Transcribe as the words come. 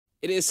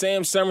It is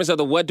Sam Summers of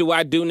the What Do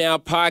I Do Now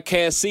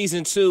podcast,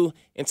 season 2,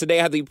 and today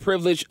I have the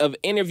privilege of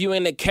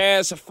interviewing the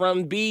cast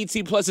from BET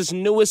Plus's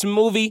newest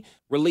movie,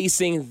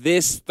 releasing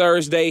this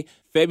Thursday,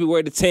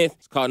 February the 10th.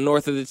 It's called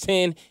North of the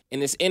 10, and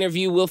this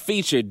interview will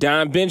feature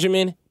Don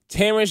Benjamin,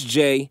 Terrence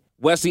J,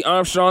 Wesley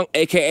Armstrong,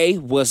 a.k.a.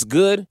 What's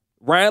Good,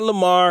 Ryan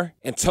Lamar,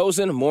 and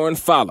Tosin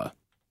Morin-Fala.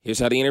 Here's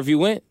how the interview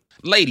went.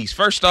 Ladies,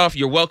 first off,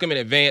 you're welcome in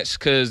advance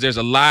because there's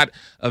a lot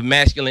of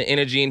masculine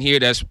energy in here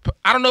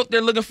I don't know if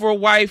they're looking for a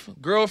wife,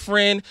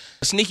 girlfriend,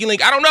 a sneaky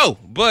link, I don't know.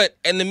 But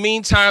in the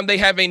meantime, they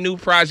have a new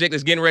project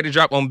that's getting ready to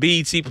drop on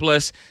BET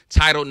Plus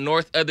titled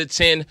North of the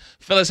 10.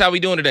 Fellas, how we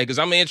doing today? Because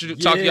I'm going to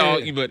talk to y'all,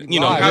 but,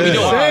 how we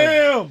doing?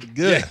 Sam!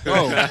 Good. Yeah.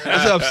 Oh,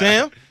 what's up,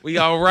 Sam? We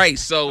all right.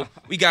 So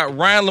we got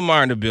Ryan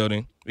Lamar in the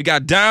building. We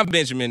got Don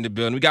Benjamin in the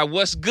building. We got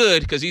What's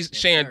Good because he's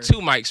sharing 2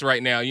 mics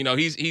right now. You know,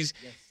 he's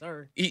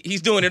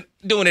doing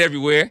it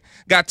everywhere.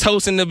 Got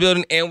Toast in the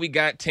building, and we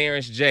got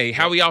Terrence J.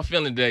 How we all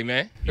feeling today,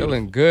 man?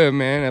 Feeling good,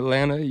 man.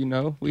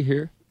 Atlanta, we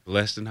here.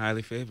 Blessed and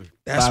highly favored.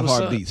 That's Five what's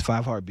heartbeats. up.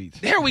 5 heartbeats.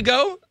 There we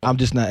go. I'm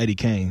just not Eddie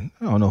Kane.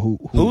 I don't know who.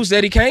 Who's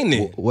Eddie Kane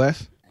then?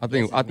 Wes? I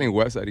think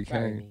West Eddie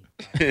Kane.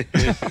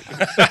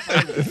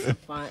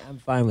 I'm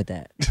fine with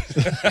that.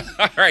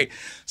 All right.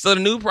 So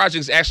the new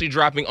project is actually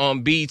dropping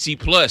on BET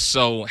Plus.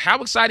 So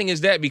how exciting is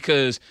that?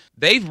 Because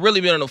they've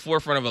really been on the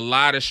forefront of a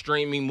lot of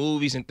streaming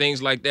movies and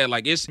things like that.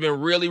 Like, it's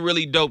been really,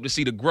 really dope to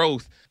see the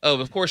growth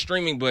of course,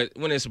 streaming. But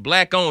when it's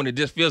black owned, it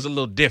just feels a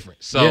little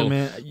different. So yeah,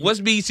 man. What's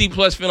BET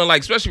Plus feeling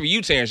like, especially for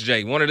you, Terrence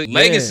J., one of the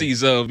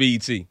legacies of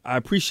BET? I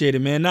appreciate it,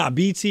 man.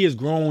 BET has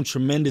grown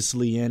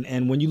tremendously.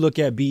 And when you look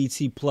at BET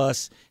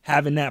Plus,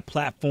 having that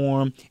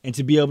platform and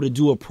to be able to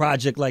do a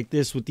project like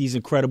this with these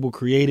incredible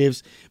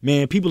creatives,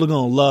 man, people are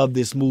going to love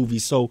this movie.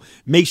 So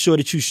make sure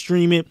that you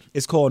stream it.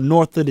 It's called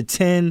North of the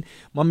 10.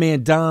 My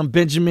man Don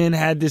Benjamin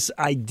had this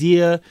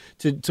idea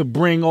to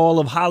bring all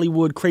of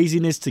Hollywood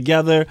craziness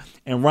together,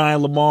 and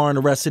Ryan Lamar and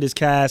the rest of this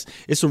cast.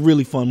 It's a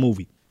really fun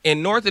movie.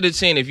 And North of the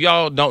 10, if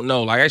y'all don't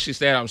know, I actually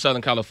stayed out in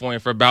Southern California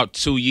for about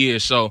 2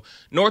 years. So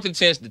North of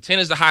the 10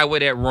 is the highway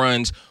that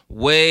runs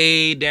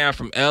way down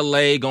from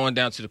L.A., going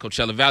down to the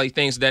Coachella Valley,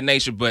 things of that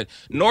nature. But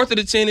North of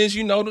the 10 is,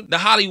 the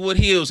Hollywood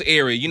Hills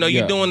area.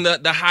 You're doing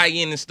the high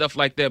end and stuff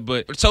like that.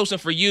 But Tosin,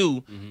 for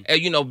you,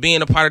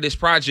 being a part of this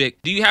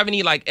project, do you have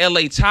any,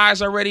 L.A.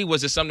 ties already?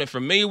 Was it something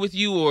familiar with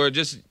you, or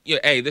just,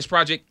 hey, this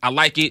project, I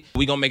like it,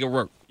 we going to make it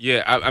work?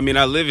 Yeah, I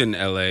live in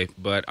L.A.,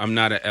 but I'm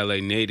not an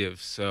L.A.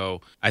 native. So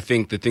I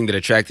think the thing that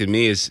attracted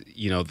me is,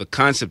 the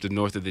concept of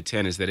North of the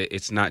 10 is that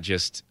it's not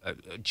just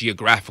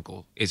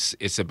geographical.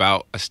 It's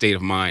about a state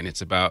of mind. It's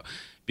about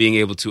being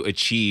able to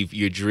achieve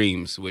your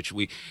dreams, which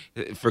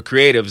for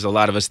creatives, a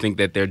lot of us think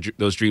that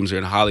those dreams are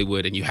in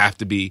Hollywood and you have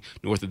to be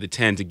North of the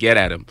 10 to get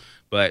at them.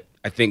 But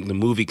I think the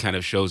movie kind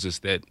of shows us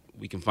that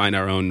we can find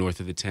our own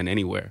North of the 10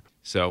 anywhere.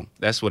 So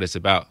that's what it's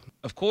about.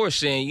 Of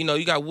course, and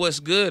you got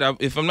What's Good.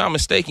 If I'm not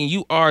mistaken,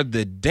 you are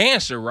the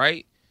dancer,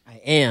 right? I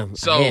am.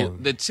 So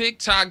the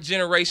TikTok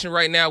generation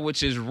right now,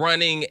 which is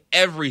running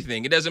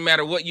everything. It doesn't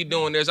matter what you're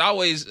doing. There's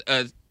always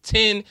a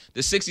 10 to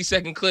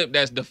 60-second clip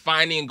that's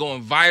defining and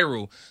going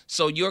viral.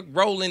 So you're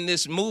rolling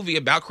this movie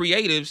about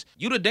creatives.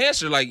 You the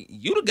dancer,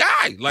 you the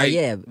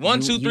guy. 1,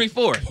 2, 3,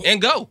 4,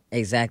 and go.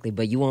 Exactly,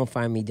 but you won't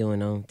find me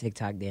doing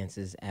TikTok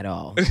dances at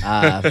all.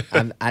 I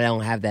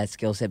don't have that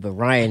skill set. But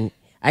Ryan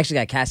actually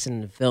got casted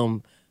in the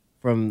film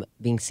from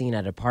being seen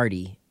at a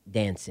party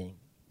dancing,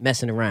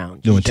 messing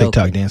around, doing joking.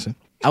 TikTok dancing.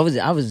 I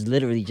was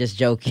literally just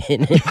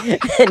joking,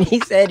 and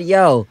he said,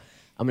 "Yo,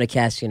 I'm gonna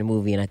cast you in a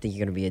movie, and I think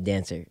you're gonna be a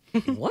dancer."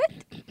 What?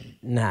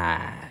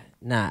 Nah.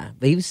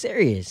 But he was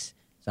serious.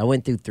 So I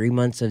went through 3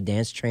 months of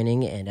dance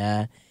training, and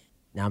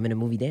now I'm in a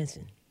movie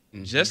dancing.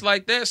 Just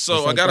like that. So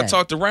Just like I got to that.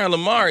 talk to Ryan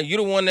Lamar.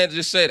 You're the one that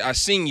just said, I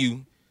seen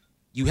you.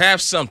 You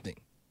have something,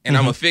 and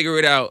I'm going to figure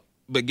it out.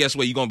 But guess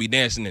what? You're going to be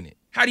dancing in it.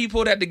 How do you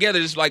pull that together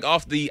just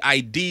off the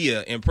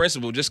idea and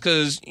principle? Just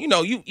because,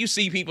 you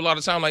see people all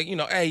the time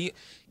hey,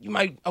 you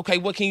might, okay,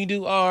 what can you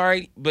do? All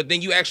right. But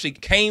then you actually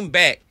came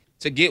back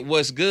to get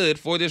What's Good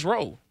for this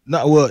role.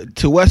 No, well,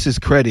 to Wes's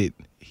credit,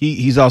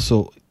 he's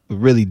also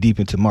really deep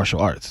into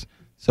martial arts.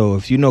 So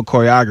if you know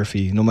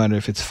choreography, no matter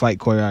if it's fight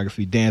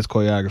choreography, dance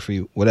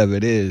choreography, whatever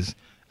it is,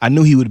 I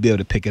knew he would be able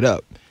to pick it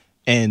up.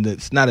 And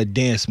it's not a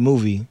dance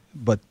movie,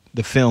 but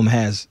the film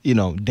has,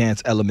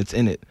 dance elements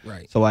in it.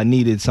 Right. So I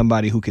needed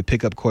somebody who could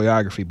pick up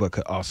choreography but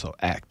could also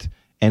act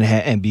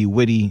and be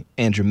witty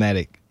and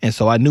dramatic. And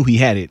so I knew he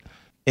had it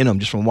in him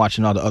just from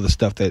watching all the other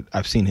stuff that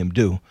I've seen him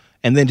do.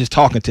 And then just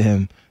talking to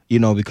him,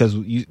 because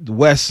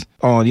Wes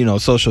on,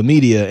 social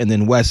media and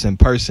then Wes in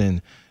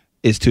person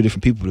is 2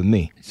 different people to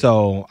me.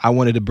 So I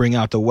wanted to bring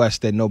out the Wes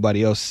that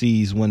nobody else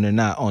sees when they're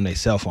not on their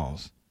cell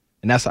phones.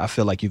 And that's what I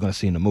feel like you're going to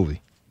see in the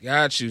movie.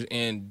 Got you.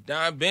 And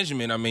Don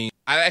Benjamin,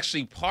 I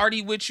actually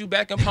partied with you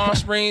back in Palm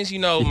Springs.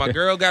 My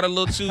girl got a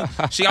little too,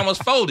 she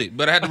almost folded,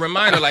 but I had to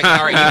remind her, all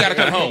right, you got to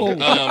come home.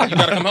 You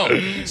got to come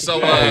home. So,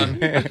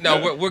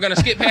 no, we're going to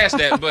skip past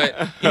that.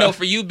 But,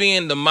 for you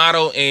being the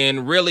model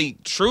and really,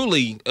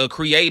 truly a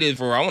creative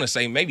for, I want to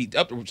say maybe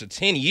up to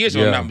 10 years,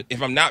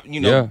 if I'm not,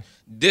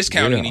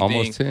 discount anything.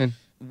 Almost 10.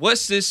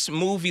 What's this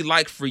movie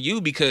like for you?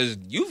 Because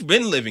you've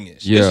been living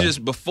this. Yeah. It's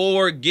just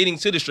before getting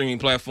to the streaming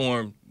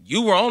platform,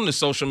 you were on the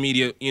social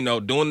media,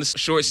 doing the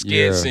short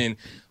skits. Yeah. And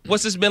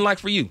what's this been like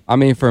for you? I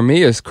mean, for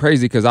me, it's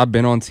crazy because I've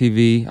been on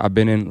TV, I've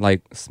been in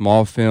like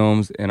small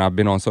films, and I've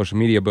been on social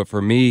media. But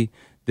for me,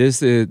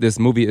 this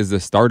movie is the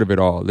start of it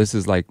all. This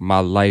is like my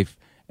life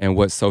and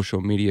what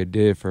social media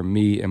did for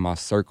me and my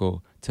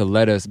circle to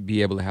let us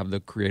be able to have the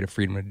creative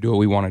freedom to do what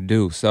we want to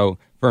do. So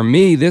for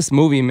me, this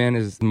movie, man,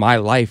 is my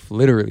life,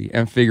 literally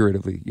and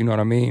figuratively. You know what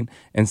I mean?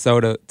 And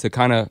so to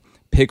kind of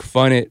pick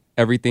fun at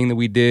everything that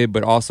we did,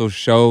 but also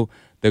show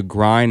the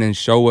grind and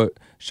show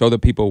the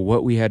people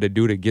what we had to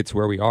do to get to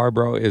where we are,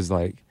 bro, is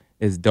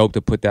dope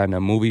to put that in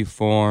a movie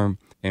form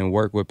and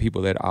work with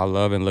people that I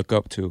love and look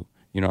up to.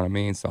 You know what I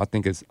mean? So I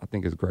think it's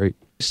great.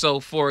 So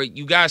for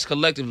you guys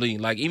collectively,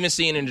 like even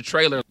seeing in the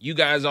trailer, you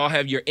guys all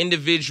have your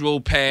individual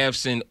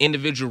paths and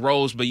individual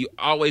roles, but you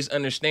always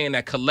understand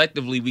that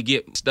collectively we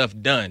get stuff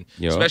done,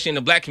 Yep. especially in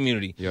the Black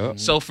community. Yep.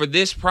 So for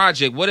this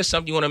project, what is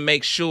something you want to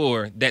make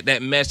sure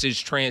that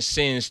message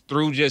transcends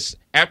through just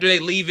after they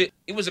leave it?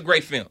 It was a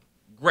great film.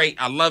 Great.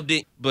 I loved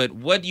it. But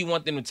what do you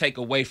want them to take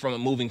away from it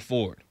moving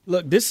forward?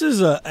 Look, this is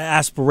an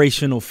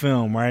aspirational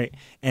film, right?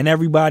 And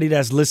everybody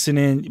that's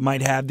listening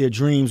might have their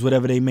dreams,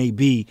 whatever they may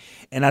be.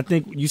 And I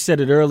think you said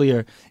it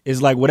earlier,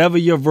 is like whatever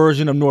your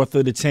version of North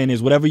of the 10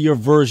 is, whatever your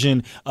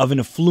version of an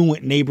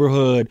affluent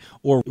neighborhood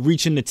or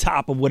reaching the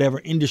top of whatever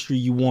industry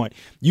you want,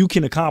 you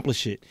can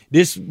accomplish it.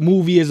 This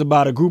movie is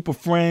about a group of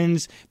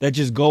friends that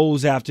just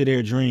goes after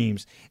their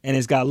dreams. And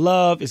it's got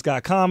love, it's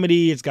got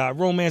comedy, it's got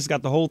romance, it's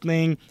got the whole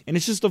thing. And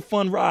it's just a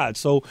fun ride.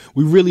 So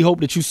we really hope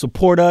that you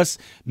support us.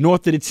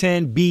 North of the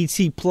 10,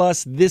 BT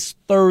Plus this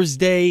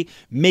Thursday.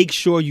 Make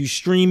sure you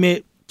stream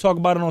it. Talk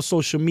about it on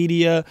social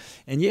media.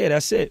 And yeah,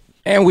 that's it.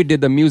 And we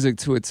did the music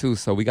to it too.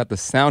 So we got the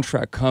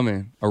soundtrack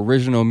coming,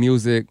 original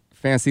music,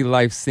 Fancy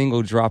Life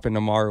single dropping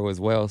tomorrow as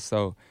well.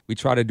 So we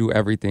try to do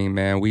everything,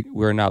 man.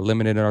 We're not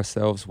limiting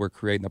ourselves. We're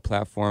creating a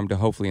platform to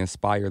hopefully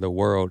inspire the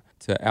world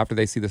to, after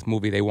they see this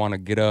movie, they want to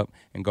get up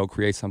and go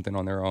create something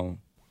on their own.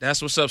 That's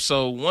what's up.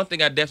 So one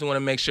thing I definitely want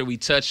to make sure we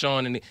touch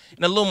on in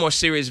a little more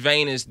serious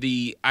vein is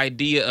the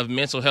idea of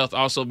mental health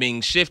also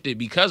being shifted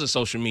because of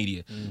social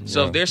media. Mm-hmm.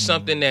 So if there's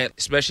something that,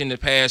 especially in the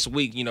past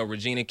week,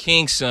 Regina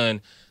King's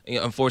son,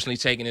 unfortunately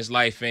taking his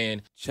life,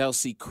 and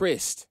Chelsea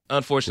Christ,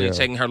 unfortunately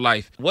taking her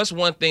life. What's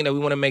one thing that we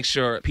want to make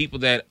sure people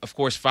that, of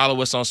course,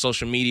 follow us on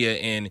social media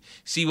and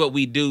see what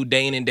we do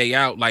day in and day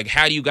out, like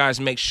how do you guys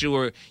make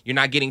sure you're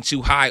not getting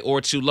too high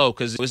or too low?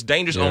 Because it's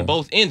dangerous on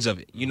both ends of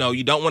it. You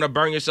don't want to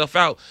burn yourself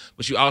out,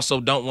 but you also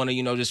don't want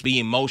to, just be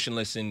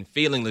emotionless and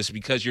feelingless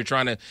because you're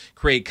trying to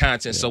create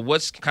content. So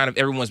what's kind of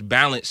everyone's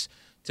balance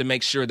to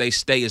make sure they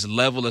stay as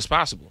level as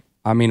possible?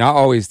 I mean, I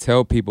always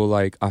tell people,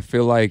 like, I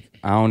feel like,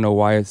 I don't know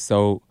why it's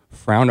so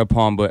frowned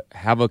upon, but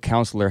have a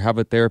counselor, have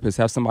a therapist,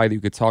 have somebody that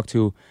you could talk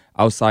to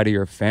outside of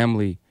your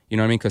family. You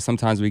know what I mean? Because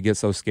sometimes we get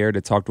so scared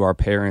to talk to our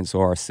parents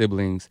or our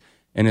siblings.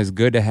 And it's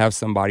good to have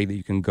somebody that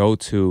you can go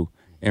to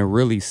and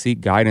really seek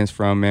guidance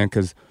from, man,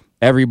 because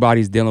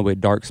everybody's dealing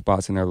with dark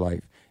spots in their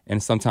life.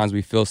 And sometimes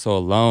we feel so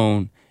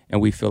alone and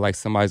we feel like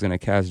somebody's going to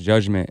cast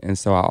judgment. And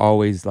so I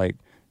always, like,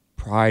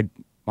 pride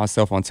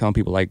myself on telling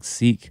people, like,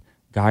 seek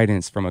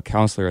guidance from a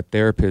counselor, a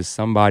therapist,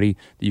 somebody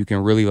that you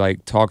can really,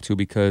 like, talk to,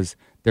 because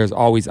there's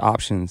always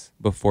options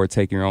before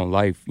taking your own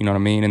life. You know what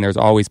I mean? And there's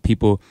always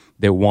people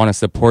that want to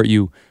support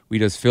you. We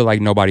just feel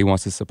like nobody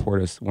wants to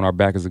support us when our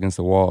back is against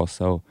the wall.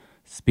 So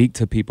speak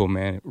to people,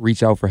 man.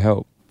 Reach out for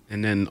help.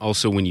 And then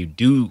also when you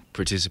do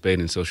participate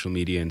in social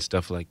media and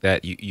stuff like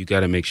that, you got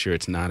to make sure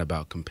it's not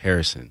about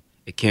comparison.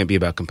 It can't be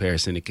about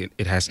comparison.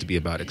 It has to be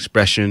about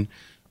expression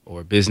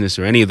or business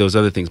or any of those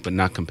other things, but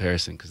not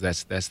comparison, because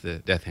that's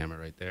the death hammer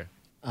right there.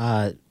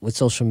 With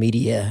social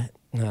media,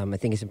 I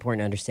think it's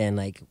important to understand,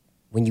 like,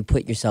 when you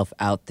put yourself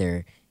out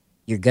there,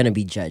 you're going to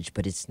be judged,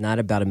 but it's not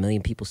about a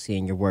million people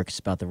seeing your work. It's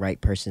about the right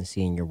person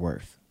seeing your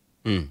worth.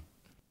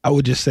 I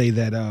would just say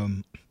that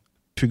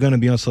if you're going to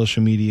be on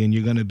social media and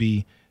you're going to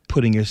be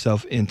putting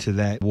yourself into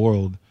that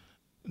world,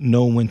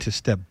 know when to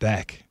step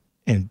back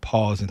and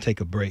pause and take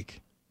a break.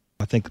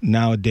 I think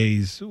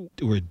nowadays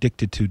we're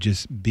addicted to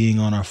just being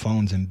on our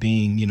phones and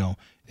being,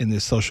 in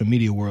this social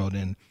media world.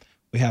 And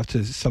we have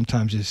to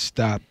sometimes just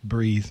stop,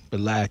 breathe,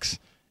 relax,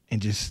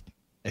 and just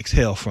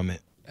exhale from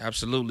it.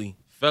 Absolutely.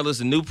 Fellas,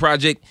 the new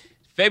project,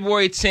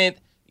 February 10th.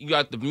 You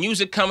got the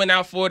music coming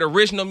out for it,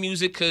 original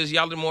music, because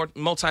y'all are more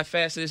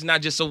multifaceted. It's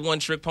not just a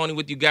one-trick pony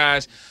with you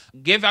guys.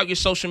 Give out your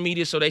social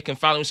media so they can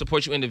follow and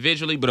support you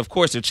individually. But, of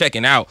course, they're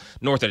checking out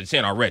North of the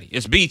 10 already.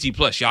 It's BT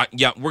Plus. Y'all,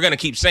 we're going to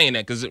keep saying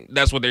that because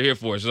that's what they're here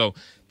for. So,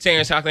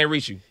 Terrence, how can they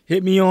reach you?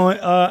 Hit me on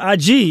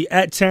IG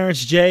at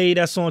Terrence J.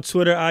 That's on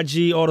Twitter,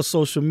 IG, all the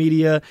social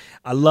media.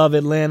 I love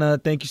Atlanta.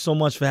 Thank you so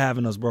much for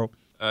having us, bro.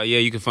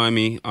 You can find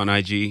me on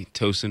IG,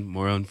 Tosin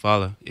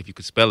Moronfala. If you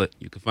could spell it,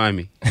 you can find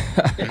me.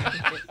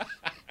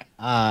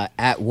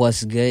 At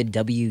What's Good,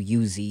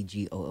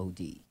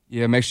 WUZGOOD.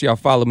 Yeah, make sure y'all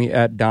follow me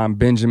at Don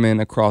Benjamin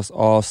across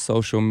all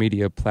social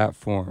media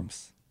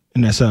platforms.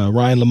 And that's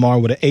Ryan Lamar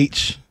with an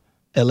H.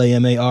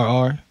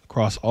 LAMARR,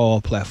 across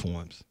all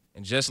platforms.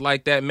 And just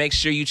like that, make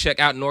sure you check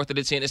out North of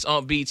the 10. It's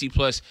on BT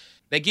Plus.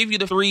 They give you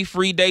the 3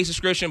 free day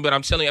subscription, but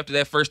I'm telling you, after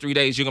that first 3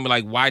 days, you're going to be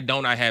like, why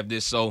don't I have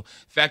this? So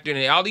factor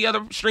in all the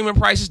other streaming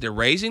prices. They're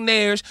raising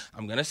theirs.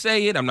 I'm going to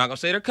say it. I'm not going to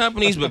say their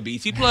companies, but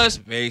BT Plus,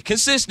 very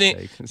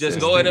consistent.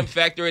 Just go ahead and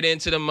factor it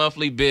into the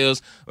monthly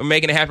bills. We're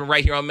making it happen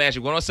right here on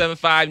Magic 107.5,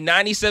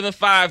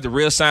 97.5, The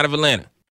Real Sound of Atlanta.